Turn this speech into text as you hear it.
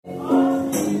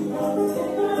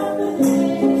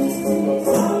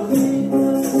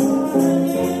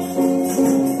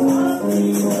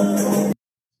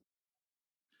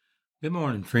Good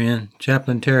morning, friend.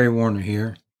 Chaplain Terry Warner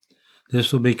here.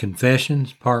 This will be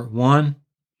Confessions, Part 1,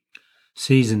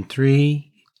 Season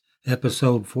 3,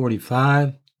 Episode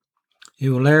 45. It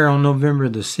will air on November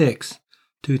the 6th,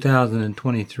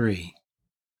 2023.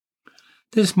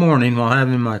 This morning, while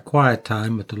having my quiet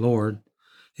time with the Lord,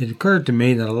 it occurred to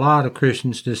me that a lot of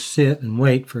Christians just sit and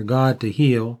wait for God to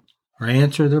heal or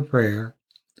answer their prayer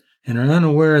and are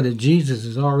unaware that Jesus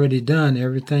has already done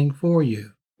everything for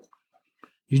you.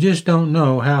 You just don't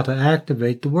know how to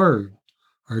activate the Word,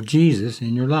 or Jesus,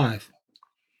 in your life.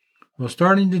 Well,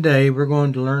 starting today, we're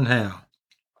going to learn how.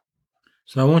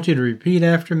 So I want you to repeat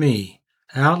after me,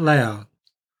 out loud.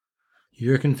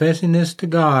 You're confessing this to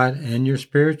God and your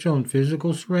spiritual and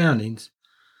physical surroundings.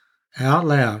 Out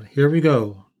loud. Here we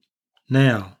go.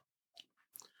 Now.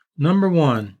 Number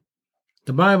 1.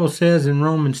 The Bible says in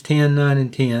Romans 10:9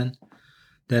 and 10,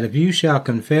 that if you shall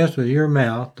confess with your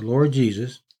mouth the Lord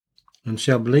Jesus, and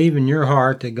shall believe in your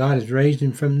heart that God has raised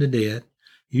him from the dead,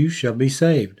 you shall be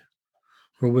saved.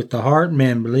 For with the heart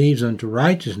man believes unto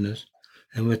righteousness,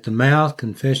 and with the mouth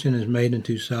confession is made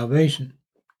unto salvation.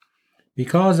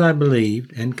 Because I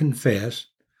believed and confessed,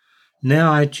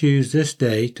 now I choose this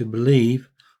day to believe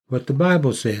what the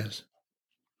Bible says.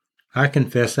 I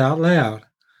confess out loud,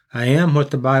 I am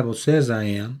what the Bible says I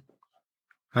am.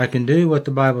 I can do what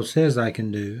the Bible says I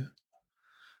can do.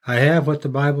 I have what the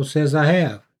Bible says I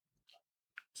have.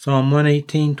 Psalm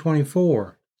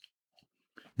 118:24.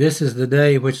 This is the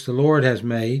day which the Lord has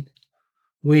made.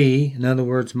 We, in other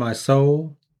words, my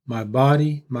soul, my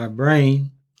body, my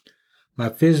brain, my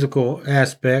physical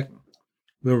aspect,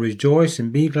 will rejoice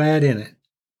and be glad in it.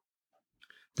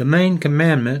 The main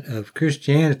commandment of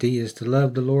Christianity is to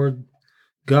love the Lord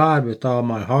God with all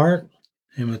my heart,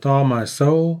 and with all my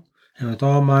soul, and with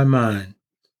all my mind.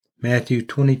 Matthew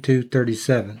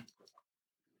 22:37.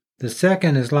 The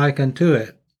second is like unto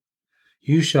it.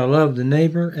 You shall love the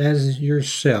neighbor as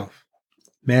yourself.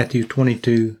 Matthew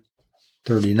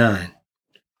 22:39.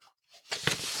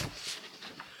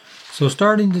 So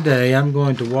starting today, I'm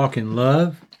going to walk in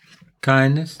love,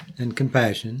 kindness, and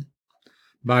compassion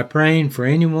by praying for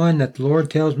anyone that the Lord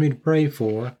tells me to pray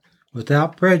for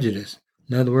without prejudice.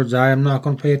 In other words, I am not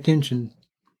going to pay attention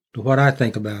to what I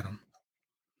think about them.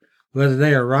 Whether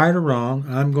they are right or wrong,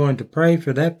 I'm going to pray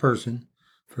for that person,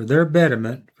 for their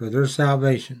betterment, for their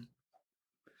salvation.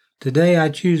 Today I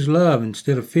choose love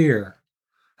instead of fear.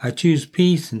 I choose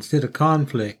peace instead of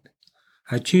conflict.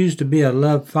 I choose to be a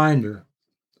love finder.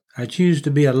 I choose to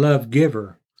be a love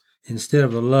giver instead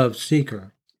of a love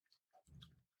seeker.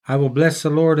 I will bless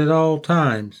the Lord at all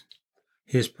times.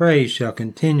 His praise shall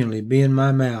continually be in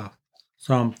my mouth.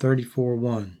 Psalm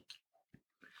 34:1.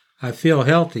 I feel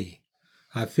healthy.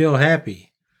 I feel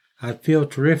happy. I feel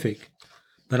terrific.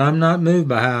 But I'm not moved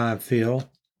by how I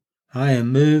feel. I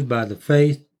am moved by the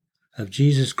faith of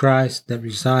Jesus Christ that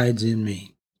resides in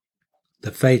me,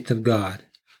 the faith of God.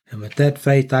 And with that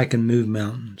faith, I can move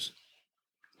mountains.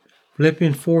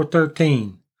 Philippians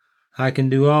 4:13, I can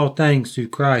do all things through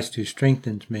Christ who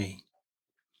strengthens me.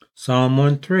 Psalm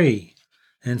 1:3,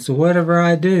 and so whatever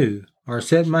I do, or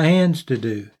set my hands to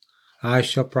do, I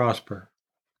shall prosper.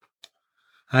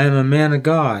 I am a man of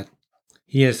God.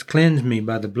 He has cleansed me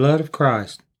by the blood of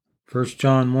Christ. 1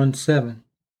 John 1:7.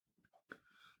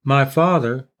 My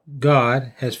Father,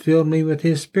 God, has filled me with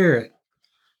His Spirit.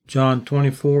 John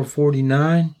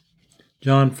 24:49,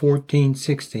 John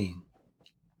 14:16.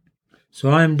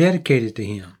 So I am dedicated to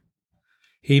Him.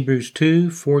 Hebrews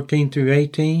 2:14 through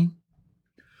 18.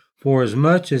 For as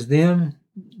much as them,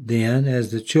 then,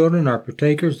 as the children are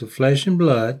partakers of flesh and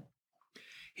blood,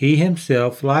 He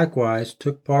Himself likewise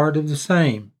took part of the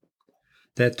same,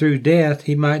 that through death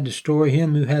He might destroy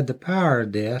him who had the power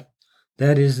of death,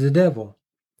 that is, the devil,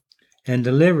 and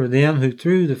deliver them who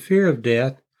through the fear of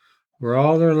death were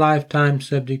all their lifetime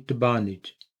subject to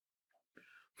bondage.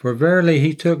 For verily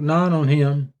He took not on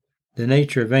Him the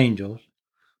nature of angels,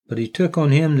 but He took on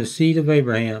Him the seed of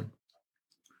Abraham.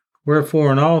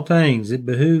 Wherefore in all things it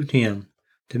behooved Him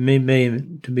to be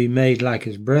made like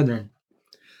His brethren,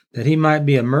 that He might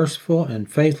be a merciful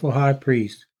and faithful high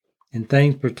priest in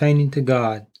things pertaining to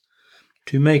God,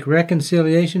 to make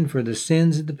reconciliation for the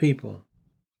sins of the people.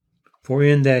 For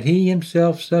in that He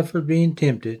Himself suffered being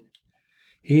tempted,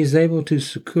 He is able to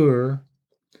succor,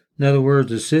 in other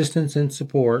words, assistance and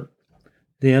support,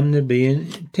 them that be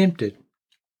tempted.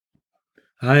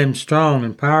 I am strong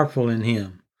and powerful in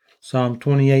Him. Psalm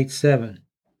 28:7.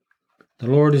 The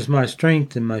Lord is my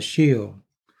strength and my shield.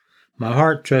 My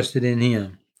heart trusted in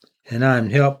Him, and I am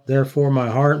helped. Therefore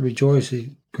my heart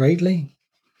rejoices greatly,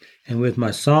 and with my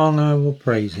song I will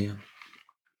praise Him.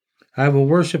 I will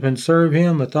worship and serve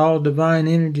Him with all divine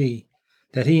energy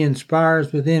that he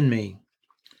inspires within me.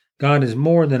 God is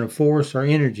more than a force or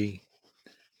energy.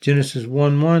 Genesis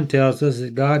 1:1 tells us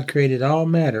that God created all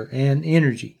matter and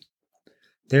energy.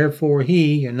 Therefore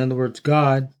he, in other words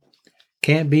God,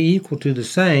 can't be equal to the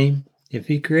same if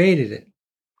he created it.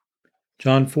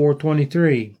 John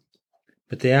 4:23,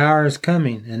 but the hour is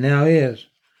coming, and now is,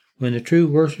 when the true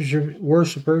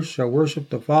worshipers shall worship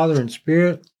the Father in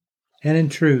spirit and in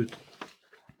truth,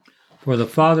 for the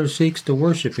Father seeks to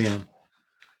worship him.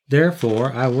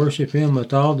 Therefore I worship him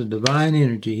with all the divine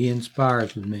energy he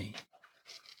inspires with me.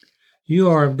 You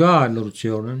are of God, little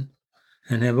children,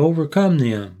 and have overcome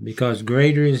them, because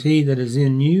greater is he that is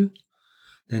in you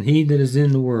than he that is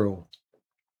in the world.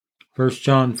 1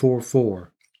 John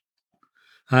 4:4.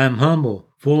 I am humble,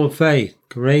 full of faith,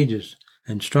 courageous,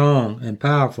 and strong and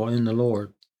powerful in the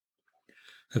Lord.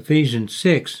 Ephesians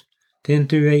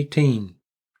 6:10-18.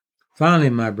 Finally,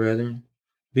 my brethren,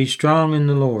 be strong in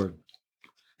the Lord,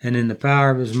 and in the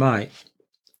power of his might.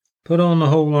 Put on the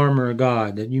whole armor of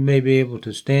God, that you may be able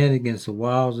to stand against the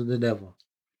wiles of the devil.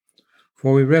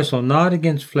 For we wrestle not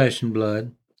against flesh and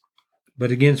blood,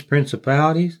 but against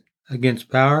principalities, against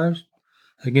powers,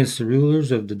 against the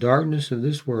rulers of the darkness of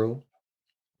this world,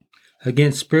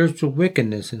 against spiritual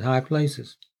wickedness in high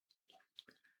places.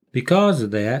 Because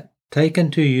of that, take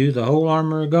unto you the whole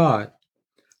armor of God,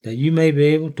 that you may be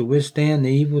able to withstand the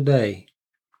evil day,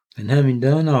 and having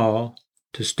done all,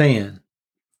 to stand.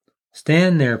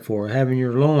 Stand therefore, having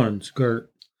your loins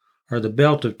girt, or the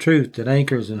belt of truth that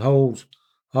anchors and holds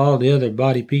all the other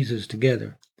body pieces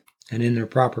together and in their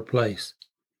proper place,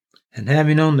 and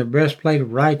having on the breastplate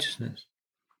of righteousness,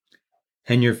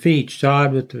 and your feet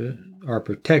shod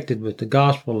protected with the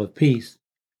gospel of peace.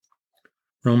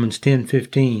 Romans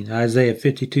 10:15, Isaiah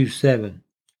 52:7.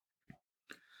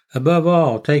 Above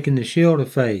all, taking the shield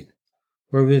of faith,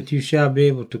 wherewith you shall be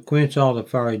able to quench all the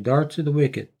fiery darts of the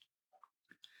wicked,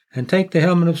 and take the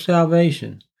helmet of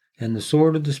salvation and the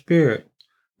sword of the Spirit,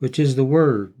 which is the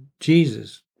Word,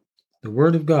 Jesus, the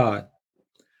Word of God,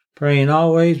 praying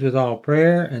always with all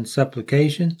prayer and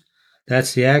supplication.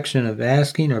 That's the action of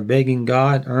asking or begging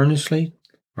God earnestly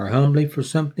or humbly for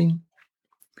something,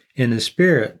 in the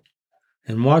Spirit,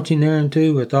 and watching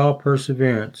thereunto with all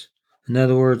perseverance. In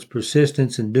other words,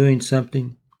 persistence in doing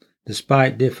something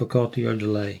despite difficulty or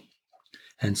delay,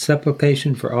 and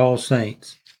supplication for all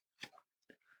saints.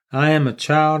 I am a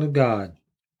child of God.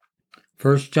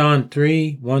 1 John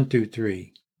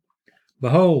 3:1-3.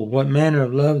 Behold, what manner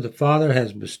of love the Father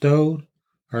has bestowed,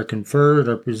 or conferred,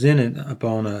 or presented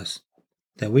upon us,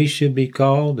 that we should be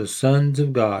called the sons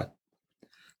of God.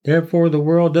 Therefore the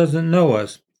world doesn't know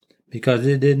us, because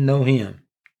it didn't know him,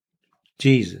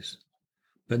 Jesus.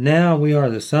 But now we are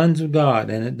the sons of God,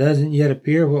 and it doesn't yet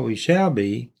appear what we shall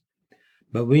be,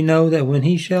 but we know that when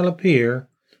he shall appear,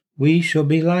 we shall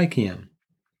be like him,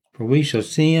 for we shall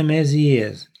see him as he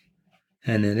is,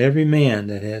 and that every man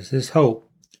that has this hope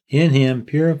in him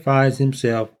purifies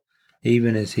himself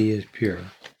even as he is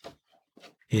pure.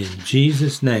 In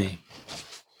Jesus' name,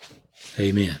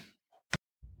 amen.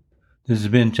 This has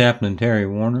been Chaplain Terry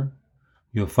Warner.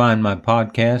 You'll find my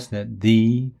podcast at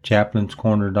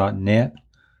thechaplainscorner.net.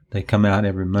 They come out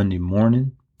every Monday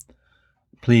morning.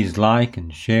 Please like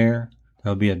and share.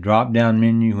 There'll be a drop-down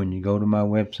menu when you go to my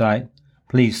website.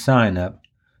 Please sign up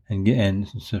and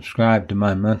subscribe to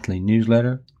my monthly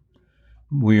newsletter.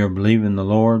 We are believing the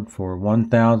Lord for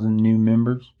 1,000 new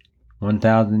members,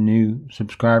 1,000 new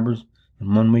subscribers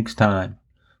in 1 week's time.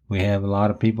 We have a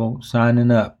lot of people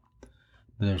signing up,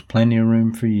 but there's plenty of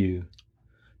room for you.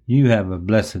 You have a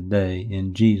blessed day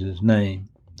in Jesus' name.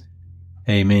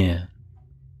 Amen.